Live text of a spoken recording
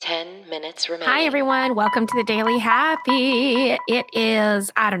minutes remaining. Hi, everyone. Welcome to the Daily Happy. It is,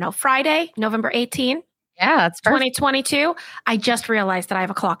 Friday, November 18th. Yeah, that's perfect. 2022. I just realized that I have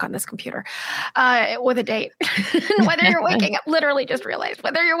a clock on this computer with a date. Whether you're waking up, literally just realized,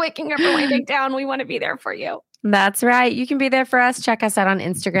 whether you're waking up or winding down, we want to be there for you. That's right. You can be there for us. Check us out on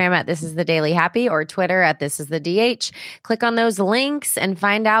Instagram at This Is The Daily Happy or Twitter at This Is The DH. Click on those links and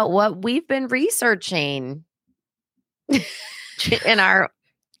find out what we've been researching in our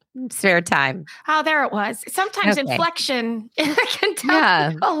spare time. Oh, there it was. Sometimes inflection can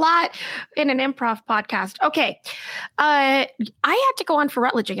tell a lot in an improv podcast. Okay. I had to go on for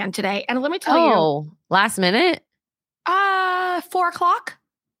Rutledge again today. And let me tell you. Last minute? 4 o'clock.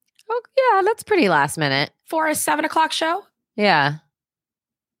 Oh, yeah, that's pretty last minute. For a 7 o'clock show? Yeah.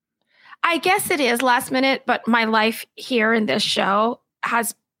 I guess it is last minute, but my life here in this show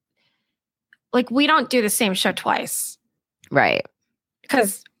has, we don't do the same show twice. Right.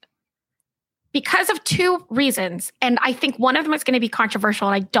 Because of two reasons, and I think one of them is going to be controversial,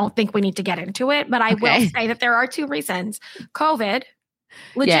 and I don't think we need to get into it, but I will say that there are two reasons. COVID,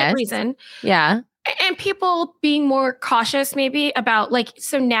 legit reason. Yeah. And people being more cautious maybe about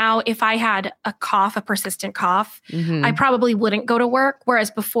so now if I had a cough, a persistent cough, I probably wouldn't go to work,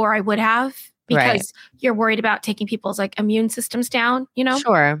 whereas before I would have because you're worried about taking people's immune systems down,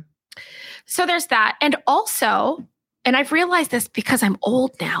 Sure. So there's that. And also, and I've realized this because I'm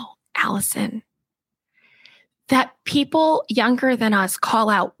old now, Allison, that people younger than us call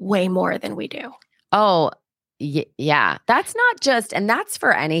out way more than we do. Oh, yeah. That's not just, and that's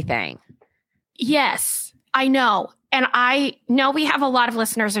for anything. Yes, I know. And I know we have a lot of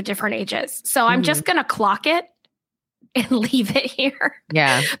listeners of different ages. So I'm just going to clock it and leave it here.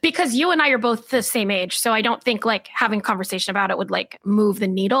 Yeah. Because you and I are both the same age. So I don't think having a conversation about it would move the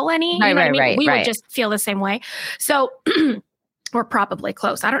needle any. Right. We would just feel the same way. So we're probably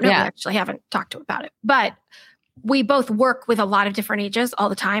close. I don't know. We actually haven't talked about it. But we both work with a lot of different ages all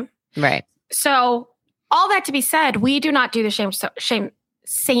the time. Right. So all that to be said, we do not do the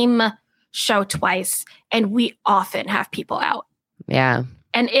same show twice, and we often have people out. Yeah.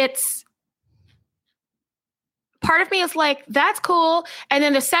 And it's part of me is that's cool. And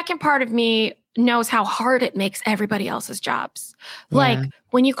then the second part of me knows how hard it makes everybody else's jobs. Yeah.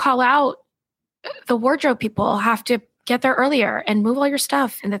 When you call out, the wardrobe people have to get there earlier and move all your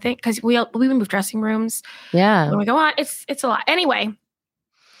stuff and the thing, because we move dressing rooms. Yeah. When we go on, it's a lot. Anyway,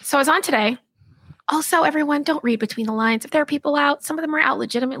 so I was on today. Also, everyone, don't read between the lines. If there are people out, some of them are out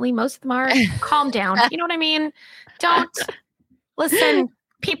legitimately. Most of them are. Calm down. You know what I mean? Don't listen.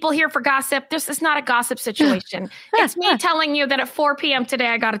 People here for gossip. This is not a gossip situation. It's me telling you that at 4 p.m. today,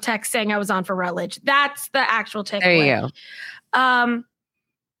 I got a text saying I was on for Rutledge. That's the actual takeaway. There you go.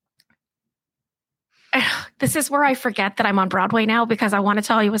 This is where I forget that I'm on Broadway now because I want to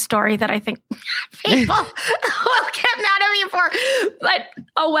tell you a story that I think people will get mad at me for. But,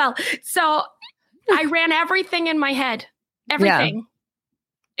 oh well. So I ran everything in my head. Everything.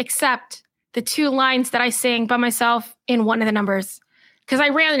 Except the two lines that I sing by myself in one of the numbers. Because I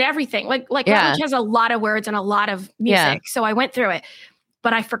ran everything. Rutledge has a lot of words and a lot of music. Yeah. So I went through it.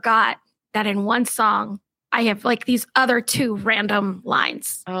 But I forgot that in one song, I have these other two random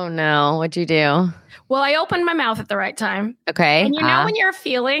lines. Oh, no. What'd you do? Well, I opened my mouth at the right time. Okay. And when you're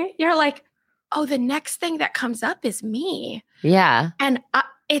feeling, you're like, oh, the next thing that comes up is me. Yeah. And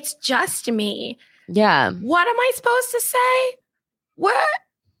it's just me. Yeah. What am I supposed to say?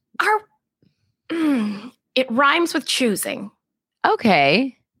 It rhymes with choosing.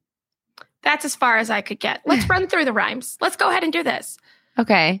 Okay. That's as far as I could get. Let's run through the rhymes. Let's go ahead and do this.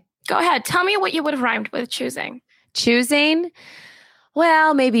 Okay. Go ahead. Tell me what you would have rhymed with choosing. Choosing?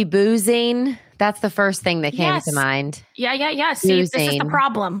 Well, maybe boozing. That's the first thing that came to mind. Yeah. See, this is the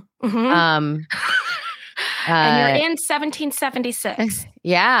problem. And you're in 1776.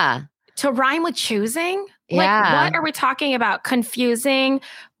 Yeah. To rhyme with choosing? Yeah. What are we talking about? Confusing,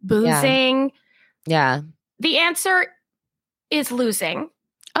 boozing? Yeah. The answer is losing.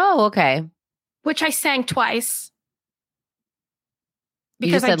 Oh, okay. Which I sang twice.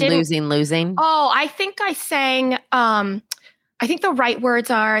 Because you said losing. Oh, I think I sang, I think the right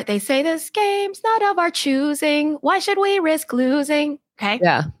words are, they say this game's not of our choosing. Why should we risk losing? Okay.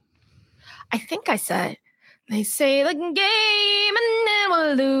 Yeah. I think I said, they say the game and then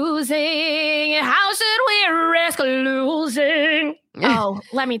we're losing. How should we risk losing? Oh,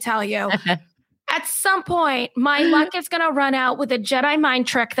 let me tell you. At some point, my luck is going to run out with a Jedi mind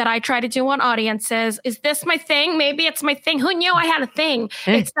trick that I try to do on audiences. Is this my thing? Maybe it's my thing. Who knew I had a thing?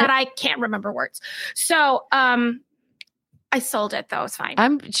 It's that I can't remember words. So I sold it though. It's fine.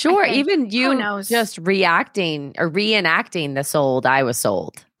 I'm sure think. even Who you knows? just reacting or reenacting the sold, I was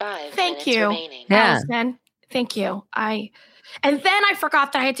sold. 5 Thank minutes you, remaining. Yeah. Allison. Thank you. And then I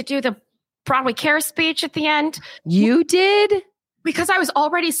forgot that I had to do the Broadway Care speech at the end You did? because I was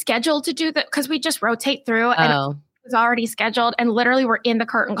already scheduled to do because we just rotate through and Oh. it was already scheduled. And literally we're in the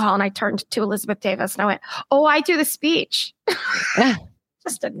curtain call and I turned to Elizabeth Davis and I went, oh, I do the speech.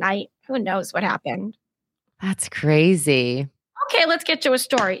 Just a night. Who knows what happened? That's crazy. Okay, let's get to a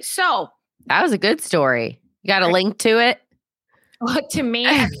story. So, That was a good story. You got a link to it? look to me.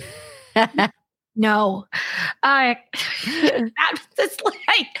 No. That's just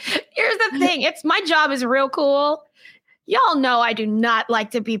like, here's the thing. My job is real cool. Y'all know I do not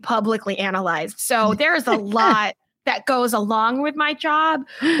like to be publicly analyzed. So there's a lot that goes along with my job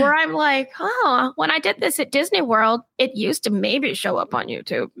where I'm like, oh, when I did this at Disney World, it used to maybe show up on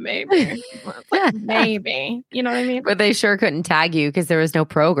YouTube. Maybe. Like, maybe. You know what I mean? But they sure couldn't tag you because there was no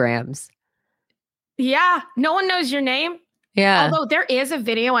programs. Yeah. No one knows your name. Yeah. Although there is a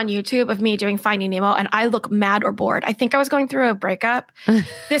video on YouTube of me doing Finding Nemo and I look mad or bored. I think I was going through a breakup.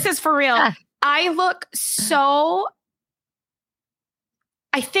 This is for real. I look so...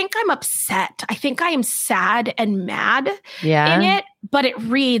 I think I'm upset. I think I am sad and mad in it, but it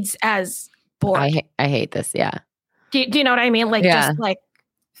reads as bored. I hate this. Yeah. Do you know what I mean? Like, just like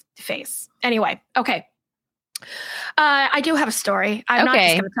face. Anyway, okay. I do have a story. I'm not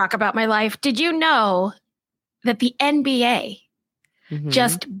just going to talk about my life. Did you know that the NBA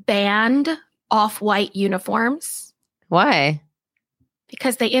just banned off-white uniforms? Why?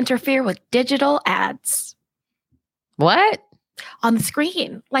 Because they interfere with digital ads. What? On the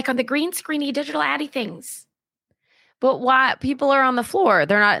screen, like on the green screeny digital addy things. But why? People are on the floor.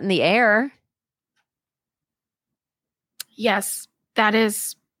 They're not in the air. Yes,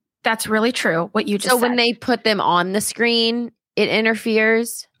 that's really true. What you just said. So when they put them on the screen, it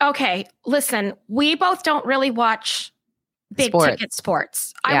interferes. Okay, listen, we both don't really watch big ticket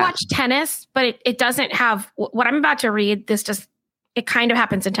sports. I watch tennis, but it doesn't have what I'm about to read. It kind of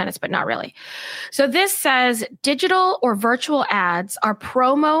happens in tennis, but not really. So this says digital or virtual ads are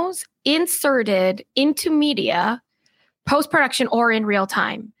promos inserted into media, post-production or in real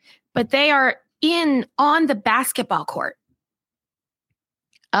time, but they are on the basketball court.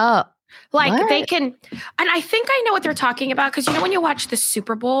 Oh, like they can, and I think I know what they're talking about. Cause you know, when you watch the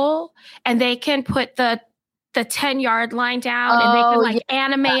Super Bowl and they can put the 10-yard line down and they can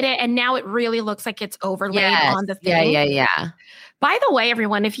animate it. And now it really looks like it's overlaid on the thing. Yeah. By the way,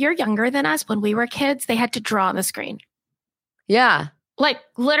 everyone, if you're younger than us, when we were kids, they had to draw on the screen. Yeah. Like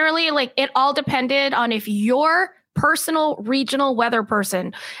literally, like it all depended on if your personal regional weather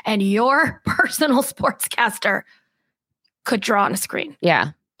person and your personal sportscaster could draw on a screen.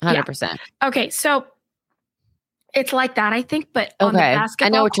 Yeah. 100%. Okay. So it's like that, I think, but on the basketball I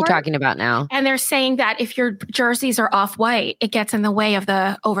know what court, you're talking about now. And they're saying that if your jerseys are off-white, it gets in the way of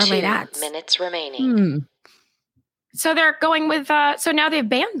the overlaid 2 ads. minutes remaining. So they're going with, so now they've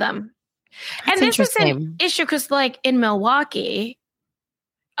banned them. That's and this is an issue because like in Milwaukee,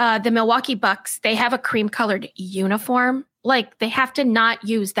 the Milwaukee Bucks, they have a cream-colored uniform. Like they have to not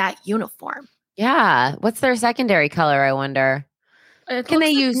use that uniform. Yeah. What's their secondary color, I wonder? Can they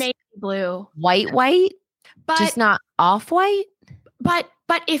use navy blue? White? But just not off-white? But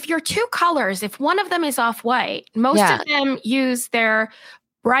if your two colors, if one of them is off-white, most of them use their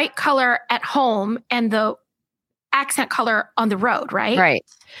bright color at home and the accent color on the road, right? Right.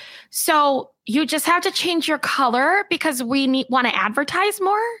 So you just have to change your color because we want to advertise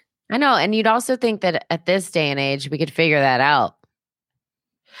more. I know. And you'd also think that at this day and age, we could figure that out.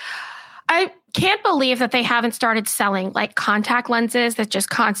 I can't believe that they haven't started selling like contact lenses that just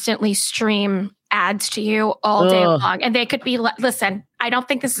constantly stream ads to you all day long. And they could be, listen, I don't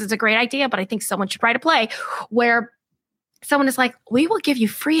think this is a great idea, but I think someone should write a play where someone is like, we will give you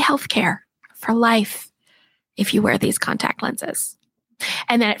free healthcare for life if you wear these contact lenses.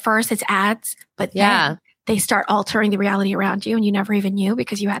 And then at first it's ads, but then they start altering the reality around you and you never even knew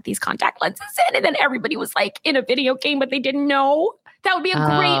because you had these contact lenses in. And then everybody was like in a video game, but they didn't know. That would be a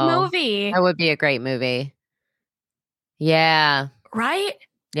great movie. That would be a great movie. Yeah. Right?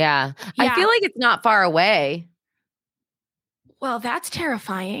 Yeah. I feel like it's not far away. Well, that's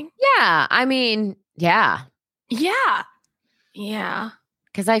terrifying. Yeah. I mean, yeah. Yeah. Yeah.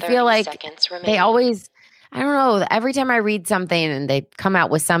 Because I feel like they always, I don't know, every time I read something and they come out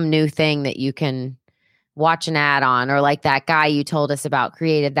with some new thing that you can watch an ad on, or like that guy you told us about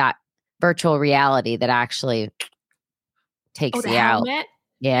created that virtual reality that actually takes you out.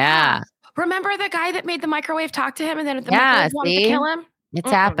 Yeah. Remember the guy that made the microwave talk to him and then the microwave wanted to kill him? It's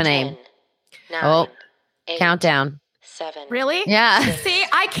happening. 10, 9, 8, countdown. 7. Really? Yeah. See,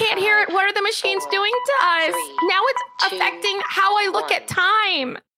 I can't hear it. What are the machines doing to us? Now it's affecting how I look at time.